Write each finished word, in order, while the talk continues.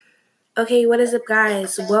Okay, what is up,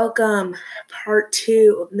 guys? Welcome. Part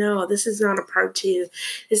two. No, this is not a part two.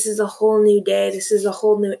 This is a whole new day. This is a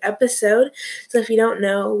whole new episode. So, if you don't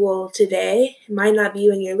know, well, today, it might not be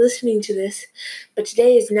when you're listening to this, but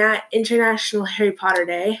today is not International Harry Potter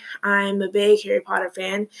Day. I'm a big Harry Potter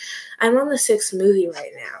fan. I'm on the 6th movie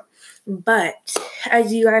right now. But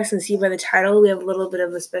as you guys can see by the title, we have a little bit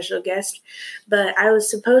of a special guest. But I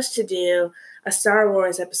was supposed to do a Star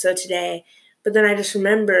Wars episode today. But then I just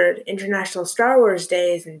remembered International Star Wars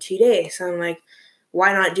Day is in 2 days. So I'm like,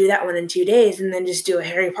 why not do that one in 2 days and then just do a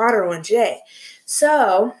Harry Potter one today?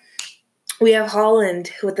 So we have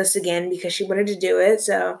Holland with us again because she wanted to do it.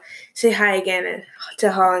 So say hi again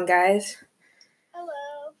to Holland, guys.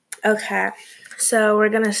 Hello. Okay. So we're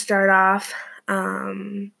going to start off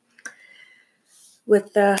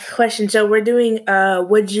with the question. So we're doing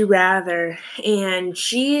Would You Rather, and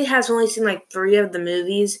she has only seen like 3 of the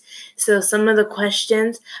movies, so some of the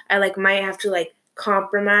questions I might have to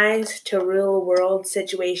compromise to real world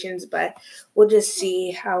situations, but we'll just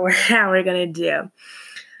see how we're gonna do.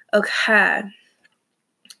 Okay.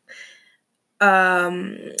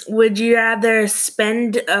 Would you rather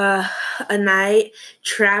spend a night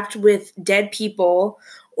trapped with dead people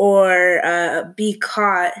or be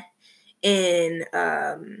caught in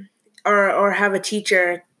or have a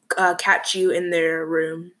teacher catch you in their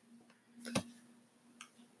room?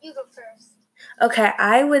 You go first. Okay,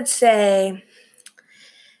 I would say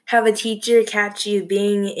have a teacher catch you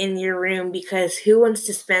being in your room, because who wants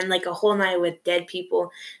to spend a whole night with dead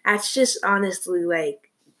people? That's just honestly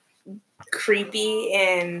creepy,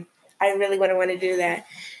 and I really wouldn't want to do that.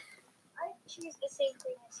 I choose the same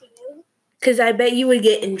thing as you. Because I bet you would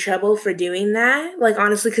get in trouble for doing that.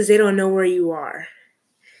 Honestly, because they don't know where you are.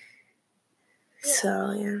 Yeah.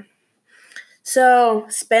 So, yeah. So,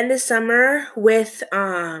 spend a summer with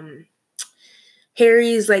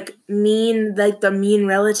Harry's mean, the mean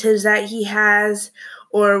relatives that he has,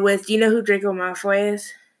 or with, do you know who Draco Malfoy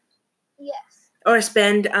is? Yes. Or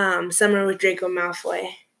spend summer with Draco Malfoy.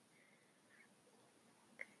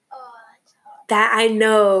 That's hard. That I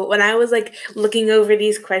know. When I was looking over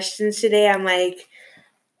these questions today, I'm like,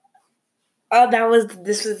 oh,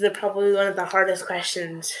 this was probably one of the hardest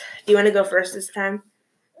questions. Do you want to go first this time?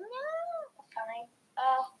 No, fine.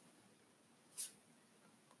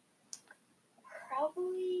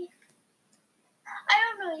 Probably. I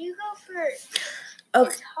don't know. You go first. Okay.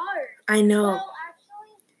 It's hard. I know. Well,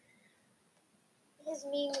 actually, his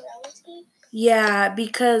mean relative. Yeah,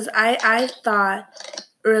 because I thought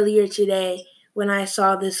earlier today when I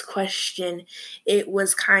saw this question, it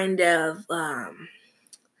was kind of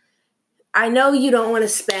I know you don't want to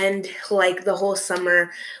spend the whole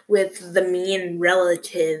summer with the mean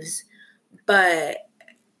relatives, but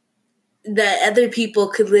the other people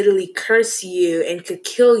could literally curse you and could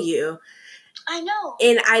kill you. I know.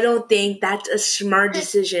 And I don't think that's a smart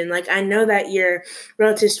decision. I know that your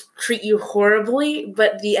relatives treat you horribly,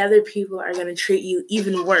 but the other people are going to treat you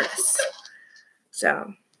even worse.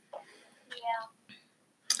 So.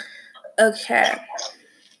 Yeah. Okay.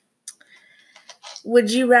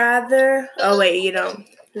 Would you rather? Oh wait, you don't.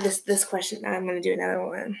 This question. I'm gonna do another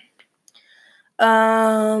one.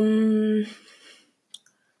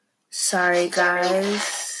 Sorry,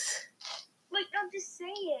 guys. Wait, don't just say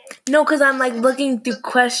it. No, because I'm looking through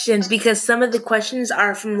questions, because some of the questions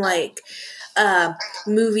are from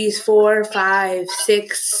movies 4, 5,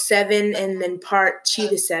 6, 7, and then part 2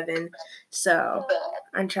 to 7. So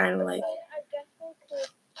I'm trying to I definitely could.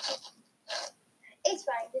 It's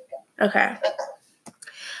fine. Just go. Okay.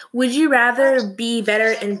 Would you rather be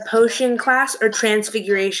better in potion class or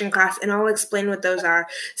transfiguration class? And I'll explain what those are.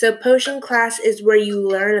 So potion class is where you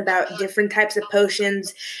learn about different types of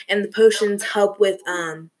potions, and the potions help with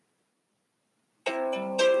oh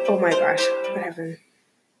my gosh, what happened?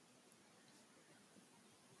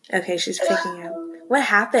 Okay, she's picking up. What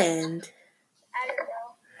happened? I don't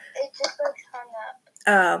know. It just hung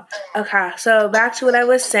up. Oh, okay. So back to what I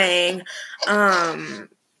was saying.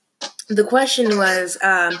 The question was,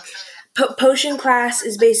 potion class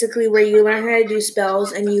is basically where you learn how to do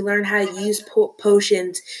spells, and you learn how to use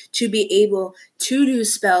potions to be able to do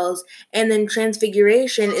spells. And then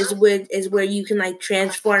transfiguration is where you can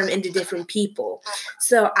transform into different people.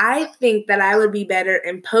 So I think that I would be better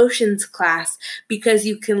in potions class, because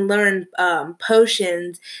you can learn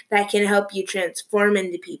potions that can help you transform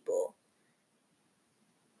into people.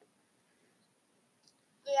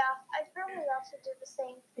 Yeah, I'd probably also do the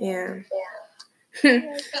same thing. Yeah.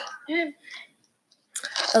 Yeah.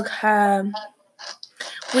 Okay.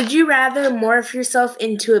 Would you rather morph yourself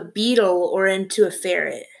into a beetle or into a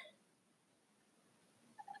ferret?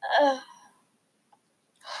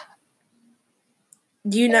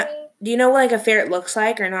 Do you know what like a ferret looks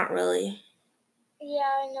like or not really? Yeah,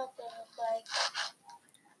 I know what they look like.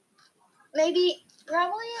 Maybe,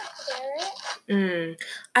 probably a ferret.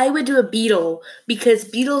 I would do a beetle because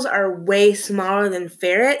beetles are way smaller than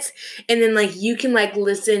ferrets, and then like you can like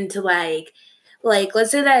listen to like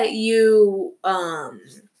let's say that you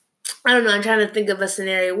I don't know, I'm trying to think of a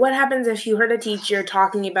scenario. What happens if you heard a teacher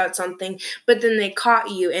talking about something, but then they caught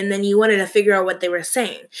you and then you wanted to figure out what they were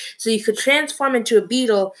saying? So you could transform into a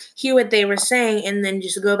beetle, hear what they were saying, and then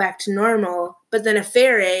just go back to normal. But then a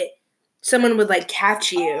ferret, someone would like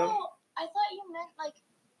catch you. Oh, I thought you meant like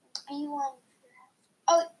be one.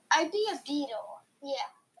 Oh, I'd be a beetle. Yeah.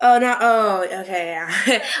 Oh, no. Oh, okay,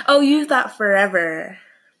 yeah. Oh, you thought forever.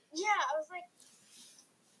 Yeah, I was like...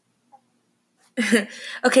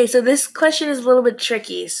 Okay, so this question is a little bit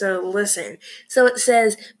tricky, so listen. So it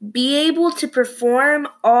says, be able to perform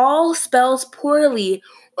all spells poorly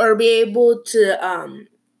or be able to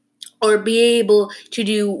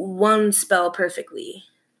do one spell perfectly.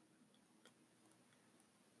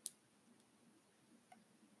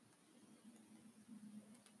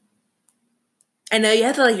 I know you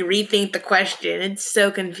have to like rethink the question. It's so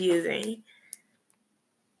confusing.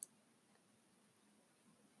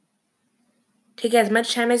 Take as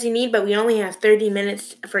much time as you need, but we only have 30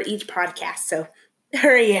 minutes for each podcast, so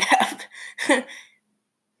hurry up.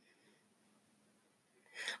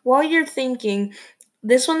 While you're thinking,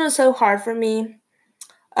 this one was so hard for me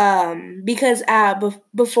because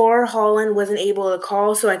before Holland wasn't able to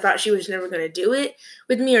call, so I thought she was never going to do it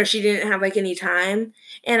with me or she didn't have like any time.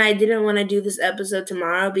 And I didn't want to do this episode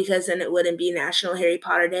tomorrow because then it wouldn't be National Harry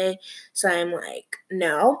Potter Day. So I'm like,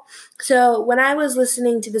 no. So when I was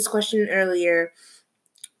listening to this question earlier,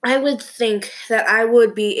 I would think that I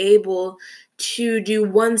would be able to do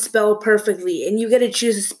one spell perfectly, and you get to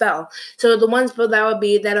choose a spell. So the one spell that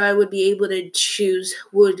I would be able to choose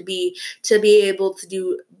would be to be able to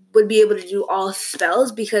do all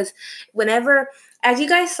spells, because whenever, as you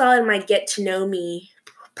guys saw in my Get to Know Me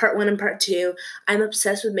part 1 and part 2, I'm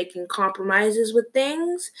obsessed with making compromises with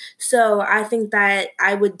things. So I think that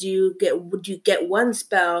I would get one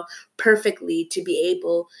spell perfectly to be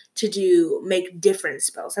able to make different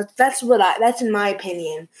spells. That's in my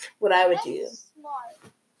opinion what I would do.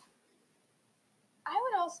 Smart. I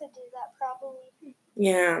would also do that probably.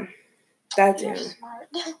 Yeah, that's it. Smart.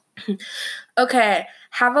 Okay,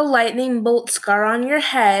 have a lightning bolt scar on your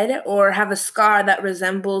head or have a scar that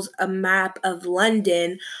resembles a map of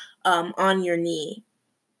London on your knee.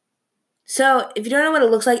 So, if you don't know what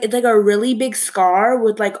it looks like, it's like a really big scar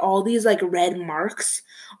with like all these like red marks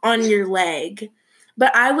on your leg.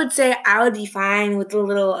 But I would say I would be fine with the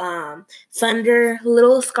little thunder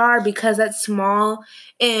little scar because that's small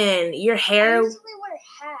and your hair. I usually wear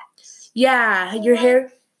hats. Yeah, your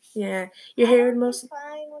hair. Yeah, your hair would most.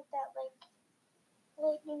 Fine with that like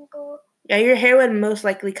lightning bolt. Yeah, your hair would most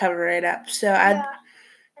likely cover it up. So and I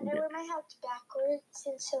wear my hat backwards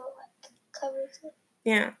and so it covers it.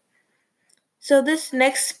 Yeah. So this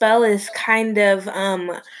next spell is kind of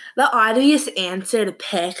the obvious answer to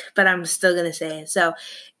pick, but I'm still going to say it. So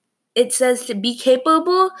it says to be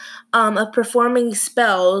capable of performing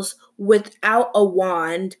spells without a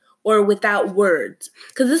wand or without words.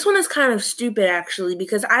 Because this one is kind of stupid, actually,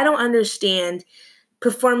 because I don't understand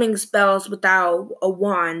performing spells without a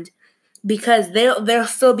wand. Because they'll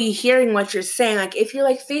still be hearing what you're saying. Like, if you're,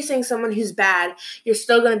 like, facing someone who's bad, you're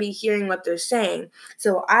still going to be hearing what they're saying.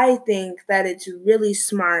 So I think that it's really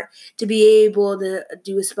smart to be able to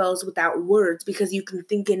do spells without words because you can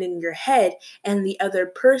think it in your head and the other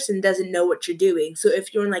person doesn't know what you're doing. So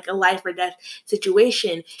if you're in, like, a life or death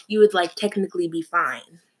situation, you would, like, technically be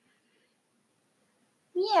fine.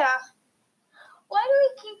 Yeah. Why do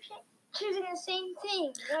we keep choosing the same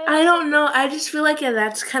thing? I don't know. I just feel like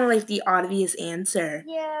that's kind of like the obvious answer.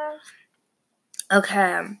 Yeah.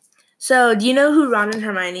 Okay. So, do you know who Ron and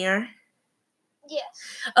Hermione are? Yes.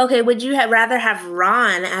 Okay, would you rather have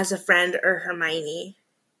Ron as a friend or Hermione?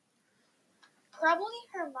 Probably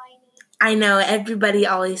Hermione. I know, everybody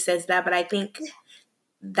always says that, but I think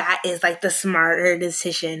that is like the smarter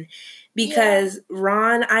decision. Because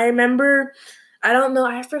Ron, I remember... I don't know.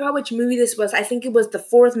 I forgot which movie this was. I think it was the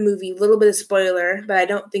 4th movie. A little bit of spoiler, but I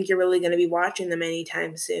don't think you're really going to be watching them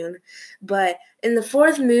anytime soon. But in the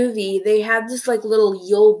 4th movie, they have this like little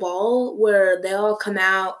Yule Ball where they all come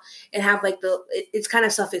out and have like it's kind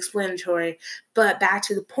of self-explanatory. But back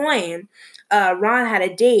to the point, Ron had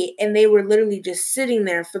a date and they were literally just sitting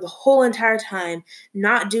there for the whole entire time,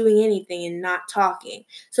 not doing anything and not talking.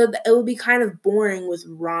 So it would be kind of boring with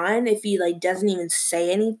Ron if he like doesn't even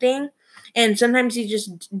say anything. And sometimes he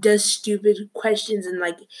just does stupid questions and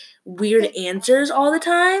like weird answers all the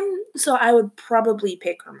time. So I would probably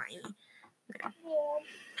pick Hermione. Yeah.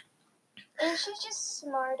 And she's just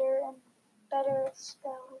smarter and better at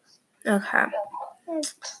spells. Okay.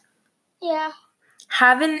 Yeah.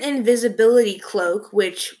 Have an invisibility cloak,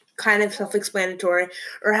 which kind of self-explanatory,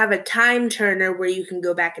 or have a time turner where you can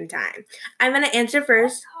go back in time. I'm going to answer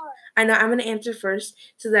first. I know I'm going to answer first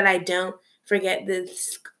so that I don't forget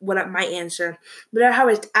my answer. But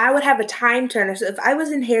I would have a time turner. So if I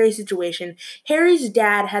was in Harry's situation, Harry's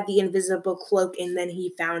dad had the invisible cloak and then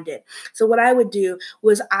he found it. So what I would do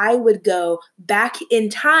was I would go back in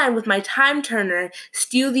time with my time turner,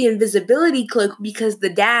 steal the invisibility cloak because the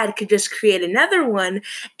dad could just create another one,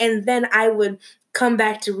 and then I would come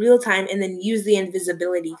back to real time and then use the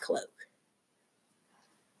invisibility cloak.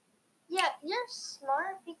 Yeah, you're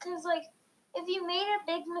smart because, like, if you made a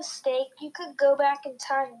big mistake, you could go back in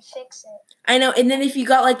time and fix it. I know, and then if you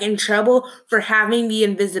got, like, in trouble for having the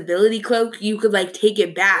invisibility cloak, you could, like, take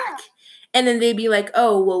it back. Yeah. And then they'd be like,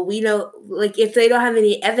 oh, well, we know, like, if they don't have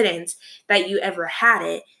any evidence that you ever had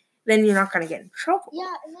it, then you're not going to get in trouble.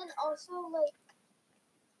 Yeah, and then also, like,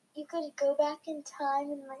 you could go back in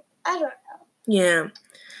time and, like, I don't know. Yeah.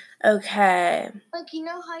 Okay. Like, you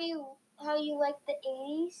know how you like the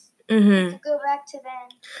 80s? Mm-hmm. To go back to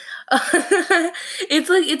then.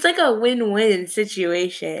 It's like a win-win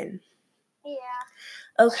situation. Yeah.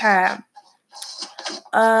 Okay.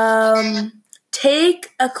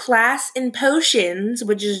 Take a class in potions,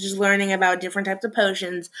 which is just learning about different types of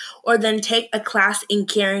potions, or then take a class in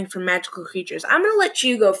caring for magical creatures. I'm going to let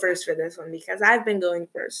you go first for this one because I've been going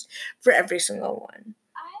first for every single one.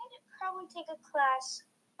 I'd probably take a class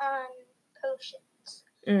on potions.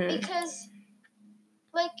 Because,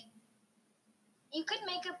 like, you could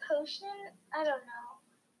make a potion, I don't know,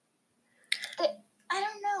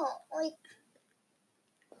 like,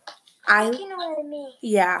 you know what I mean.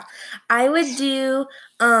 Yeah. I would do,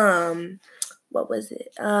 what was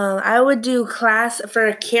it? I would do class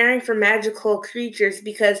for caring for magical creatures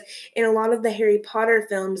because in a lot of the Harry Potter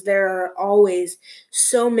films, there are always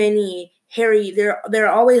so many there are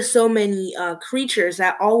always so many creatures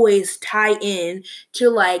that always tie in to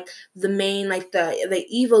like the main, like the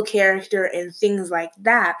evil character and things like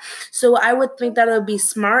that. So I would think that it would be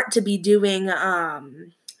smart to be doing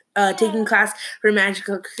taking class for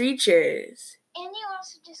magical creatures. And you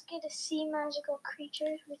also just get to see magical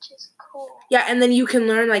creatures, which is cool. Yeah, and then you can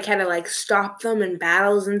learn like how to like stop them in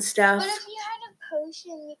battles and stuff. But if you had a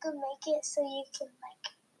potion, you could make it so you can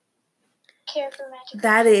like care for magical creatures.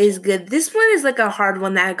 That is good. This one is like a hard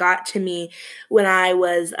one that got to me when I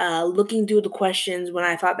was looking through the questions when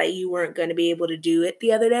I thought that you weren't going to be able to do it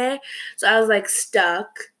the other day. So I was like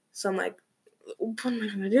stuck. So I'm like, what am I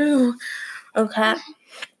going to do? Okay.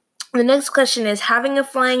 The next question is having a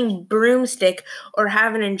flying broomstick or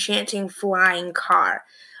have an enchanting flying car.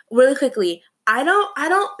 Really quickly, I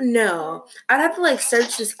don't know. I'd have to like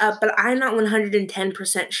search this up, but I'm not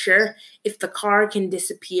 110% sure if the car can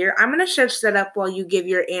disappear. I'm going to search that up while you give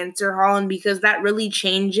your answer, Holland, because that really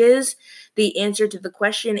changes the answer to the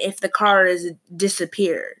question if the car is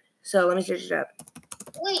disappeared. So let me search it up.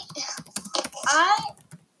 Wait,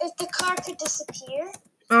 if the car could disappear?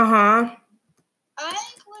 Uh-huh. I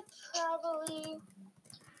would probably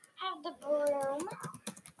have the broom.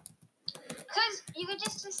 Because you could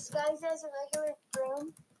just disguise it as a regular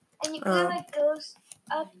broom. And you could like goes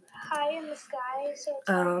up high in the sky so it's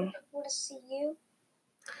hard for people to see you.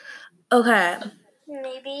 Okay.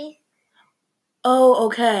 Maybe. Oh,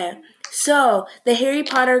 okay. So the Harry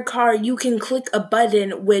Potter car, you can click a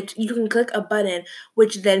button, which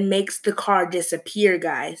then makes the car disappear,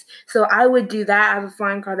 guys. So I would do that. I have a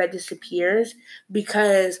flying car that disappears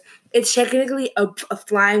because it's technically a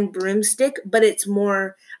flying broomstick, but it's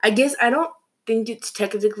more. I guess I don't think it's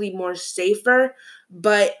technically more safer,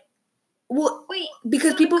 but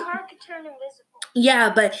because so people. The car could turn invisible.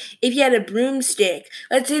 Yeah, but if you had a broomstick,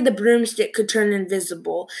 let's say the broomstick could turn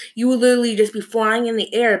invisible, you would literally just be flying in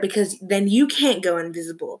the air because then you can't go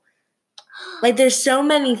invisible. Like, there's so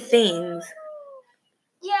many things.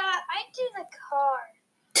 Yeah, I'd do the car.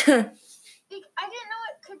 I didn't know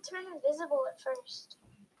it could turn invisible at first.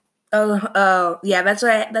 Oh, yeah, that's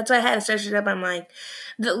why I had to search it up. I'm like,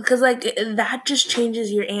 because, like, that just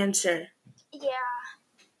changes your answer. Yeah.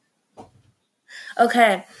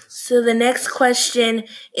 Okay, so the next question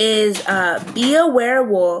is be a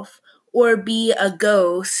werewolf or be a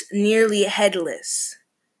ghost nearly headless.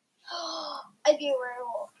 I'd be a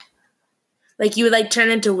werewolf. Like you would like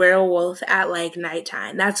turn into werewolf at like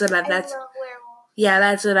nighttime. That's what I love werewolves. Yeah,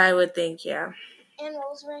 that's what I would think, yeah.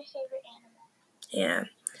 Animals are my favorite animal. Yeah.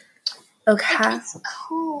 Okay. Like, it's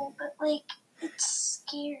cool, but, like, it's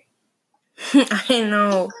scary. I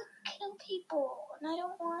know. It could kill people, and I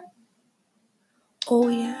don't want... Oh,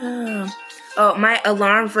 yeah. Oh, my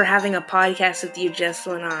alarm for having a podcast with you just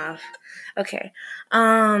went off. Okay.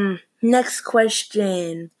 Next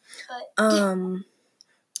question.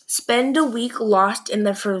 Spend a week lost in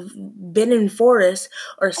the Forbidden Forest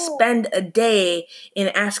or spend a day in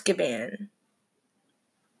Azkaban?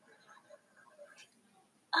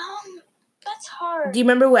 That's hard. Do you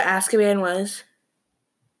remember what Azkaban was?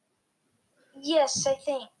 Yes, I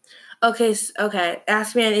think. Okay.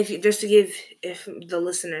 Azkaban, if the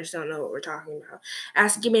listeners don't know what we're talking about,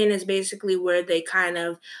 Azkaban is basically where they kind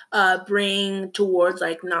of bring towards,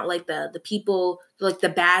 like, not like the people, like the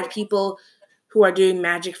bad people who are doing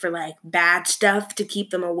magic for, like, bad stuff to keep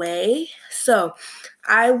them away. So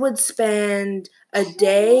I would spend a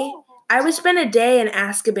day. I would spend a day in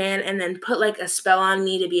Azkaban and then put, like, a spell on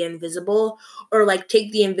me to be invisible, or, like,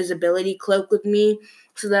 take the invisibility cloak with me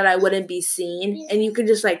so that I wouldn't be seen. And you could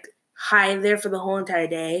just, like, hide there for the whole entire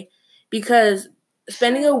day, because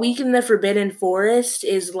spending a week in the Forbidden Forest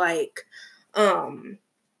is, like,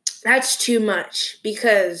 that's too much,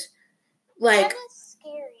 because, like,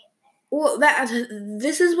 well,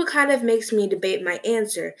 this is what kind of makes me debate my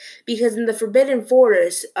answer, because in the Forbidden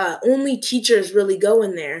Forest, only teachers really go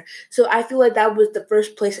in there. So I feel like that was the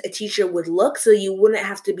first place a teacher would look, so you wouldn't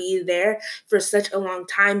have to be there for such a long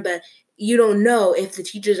time. But you don't know if the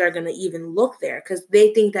teachers are going to even look there, because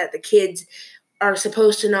they think that the kids are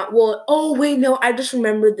supposed to not. Well, oh, wait, no, I just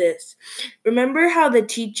remembered this. Remember how the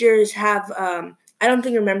teachers have... I don't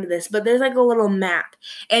think you remember this, but there's, like, a little map,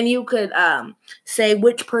 and you could say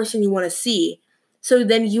which person you want to see. So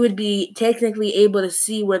then you would be technically able to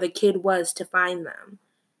see where the kid was to find them.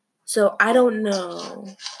 So I don't know.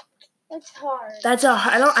 That's hard.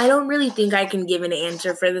 I don't really think I can give an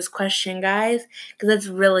answer for this question, guys, because that's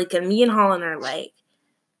really good. Me and Holland are like,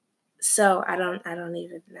 so I don't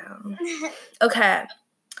even know. Okay.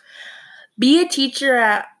 Be a teacher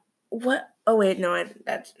at what? Oh wait, no,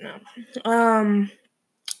 that's no.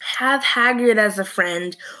 Have Hagrid as a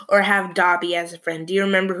friend or have Dobby as a friend. Do you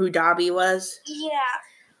remember who Dobby was? Yeah.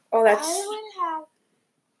 Oh, that's... I would have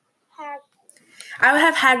Hagrid. I would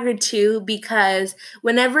have Hagrid too, because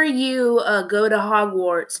whenever you go to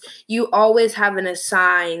Hogwarts, you always have an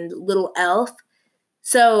assigned little elf.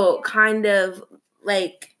 So kind of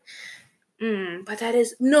like... but that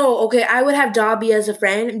is... No, okay, I would have Dobby as a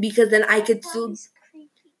friend, because then I could still...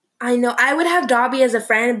 I know. I would have Dobby as a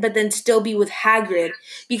friend, but then still be with Hagrid,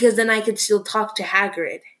 because then I could still talk to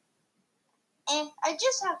Hagrid. And I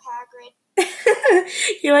just have Hagrid.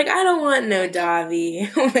 You're like, I don't want no Dobby.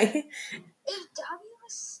 If Dobby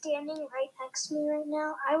was standing right next to me right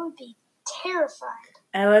now, I would be terrified.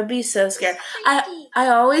 I would be so scared. I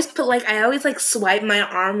always swipe my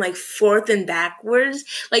arm, like, forth and backwards.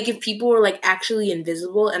 Like, if people were, like, actually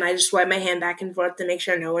invisible, and I just swipe my hand back and forth to make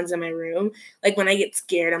sure no one's in my room. Like, when I get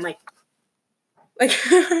scared, I'm like I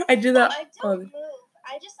do that. I don't move.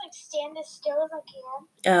 I just, like, stand as still as I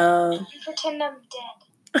can. And pretend I'm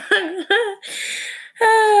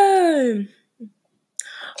dead.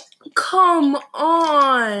 Come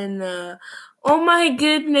on. Oh my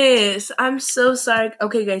goodness. I'm so sorry.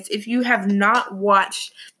 Okay, guys, if you have not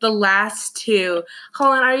watched the last two,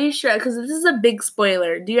 Colin, are you sure? Because this is a big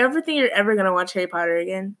spoiler. Do you ever think you're ever going to watch Harry Potter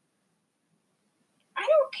again? I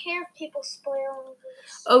don't care if people spoil movies.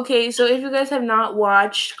 Okay, so if you guys have not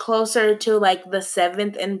watched closer to, like, the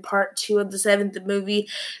 7th and part 2 of the 7th movie,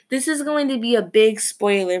 this is going to be a big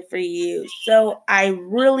spoiler for you. So I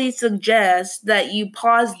really suggest that you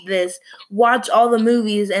pause this, watch all the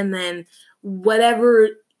movies, and then whatever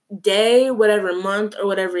day, whatever month, or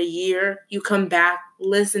whatever year you come back,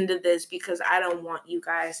 listen to this, because I don't want you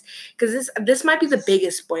guys, because this might be the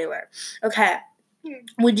biggest spoiler. Okay.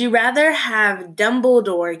 Would you rather have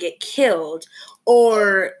Dumbledore get killed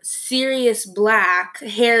or Sirius Black,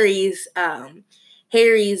 Harry's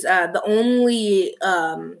the only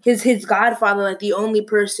his godfather, like the only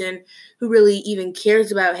person who really even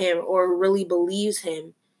cares about him or really believes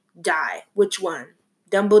him, die? Which one?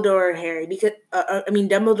 Dumbledore or Harry? Because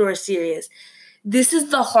Dumbledore or Sirius. This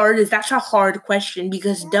is the hardest. That's a hard question,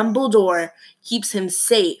 because Dumbledore keeps him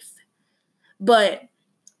safe, but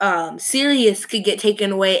Sirius could get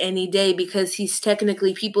taken away any day, because he's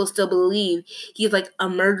technically, people still believe he's like a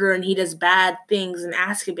murderer and he does bad things in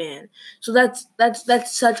Azkaban. So that's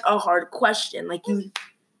such a hard question. Like, you...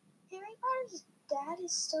 Harry Potter's dad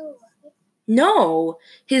is still alive? No,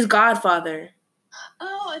 his godfather.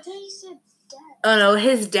 Oh, I thought you said dad. Oh no,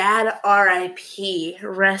 his dad, R.I.P.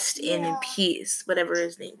 Rest in peace, whatever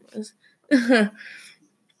his name was.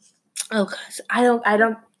 Oh, cause I don't.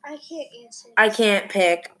 I can't answer. I can't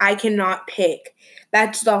pick. I cannot pick.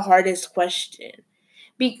 That's the hardest question.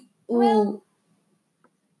 Well,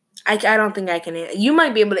 I don't think I can. You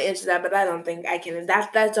might be able to answer that, but I don't think I can.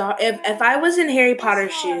 That's all. If I was in Harry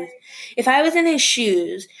Potter's shoes, if I was in his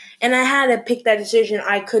shoes and I had to pick that decision,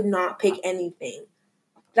 I could not pick anything.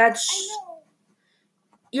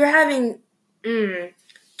 You're having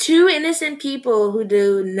two innocent people who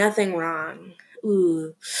do nothing wrong.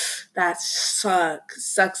 Ooh, that sucks.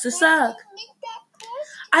 Sucks to suck.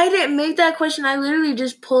 I didn't make that question. I literally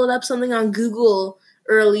just pulled up something on Google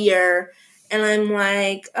earlier, and I'm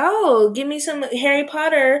like, oh, give me some Harry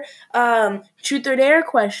Potter truth or dare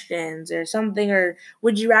questions or something, or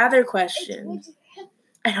would you rather questions.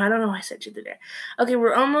 I don't know why I said truth or dare. Okay,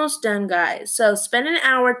 we're almost done, guys. So spend an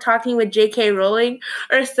hour talking with J.K. Rowling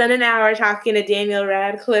or spend an hour talking to Daniel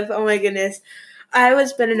Radcliffe. Oh my goodness. I would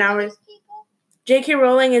spend an hour. J.K.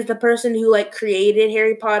 Rowling is the person who created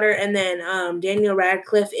Harry Potter, and then Daniel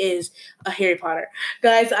Radcliffe is a Harry Potter.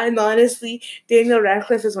 Guys, Daniel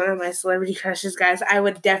Radcliffe is one of my celebrity crushes, guys. I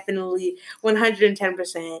would definitely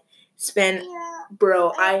 110% spend,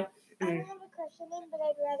 bro. I don't have a crush on him, but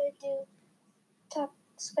I'd rather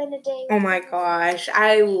spend a day with Oh my gosh,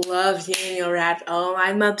 I love Daniel Radcliffe. Oh,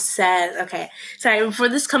 I'm obsessed. Okay, sorry, before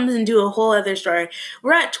this comes into a whole other story,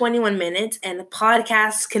 we're at 21 minutes, and the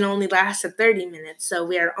podcast can only last 30 minutes, so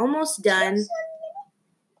we are almost done.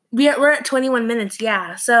 We're at 21 minutes,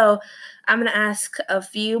 yeah, so I'm going to ask a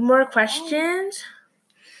few more questions.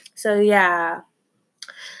 So, yeah.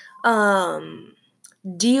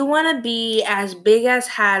 Do you want to be as big as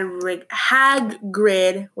Hagrid?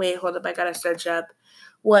 Wait, hold up, I got to search up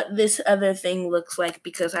what this other thing looks like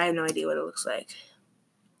because I have no idea what it looks like.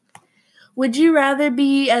 Would you rather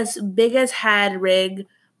be as big as Hagrid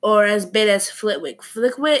or as big as Flitwick?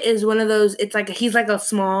 Flitwick is one of those, he's like a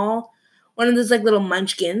small, one of those little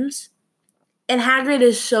munchkins. And Hagrid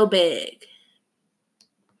is so big.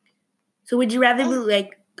 So would you rather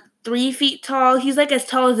be 3 feet tall? He's as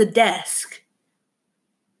tall as a desk.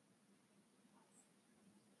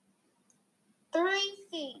 3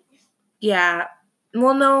 feet. Yeah.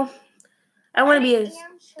 Well, no. I want to be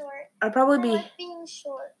short. I'd probably I be. like being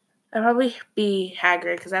short. I'd probably be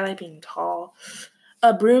Hagrid because I like being tall.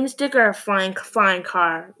 A broomstick or a flying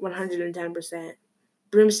car? 110%.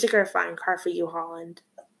 Broomstick or a flying car for you, Holland?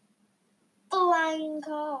 Flying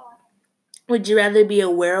car. Would you rather be a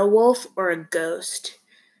werewolf or a ghost?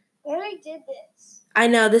 I already did this. I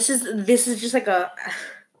know this is just like a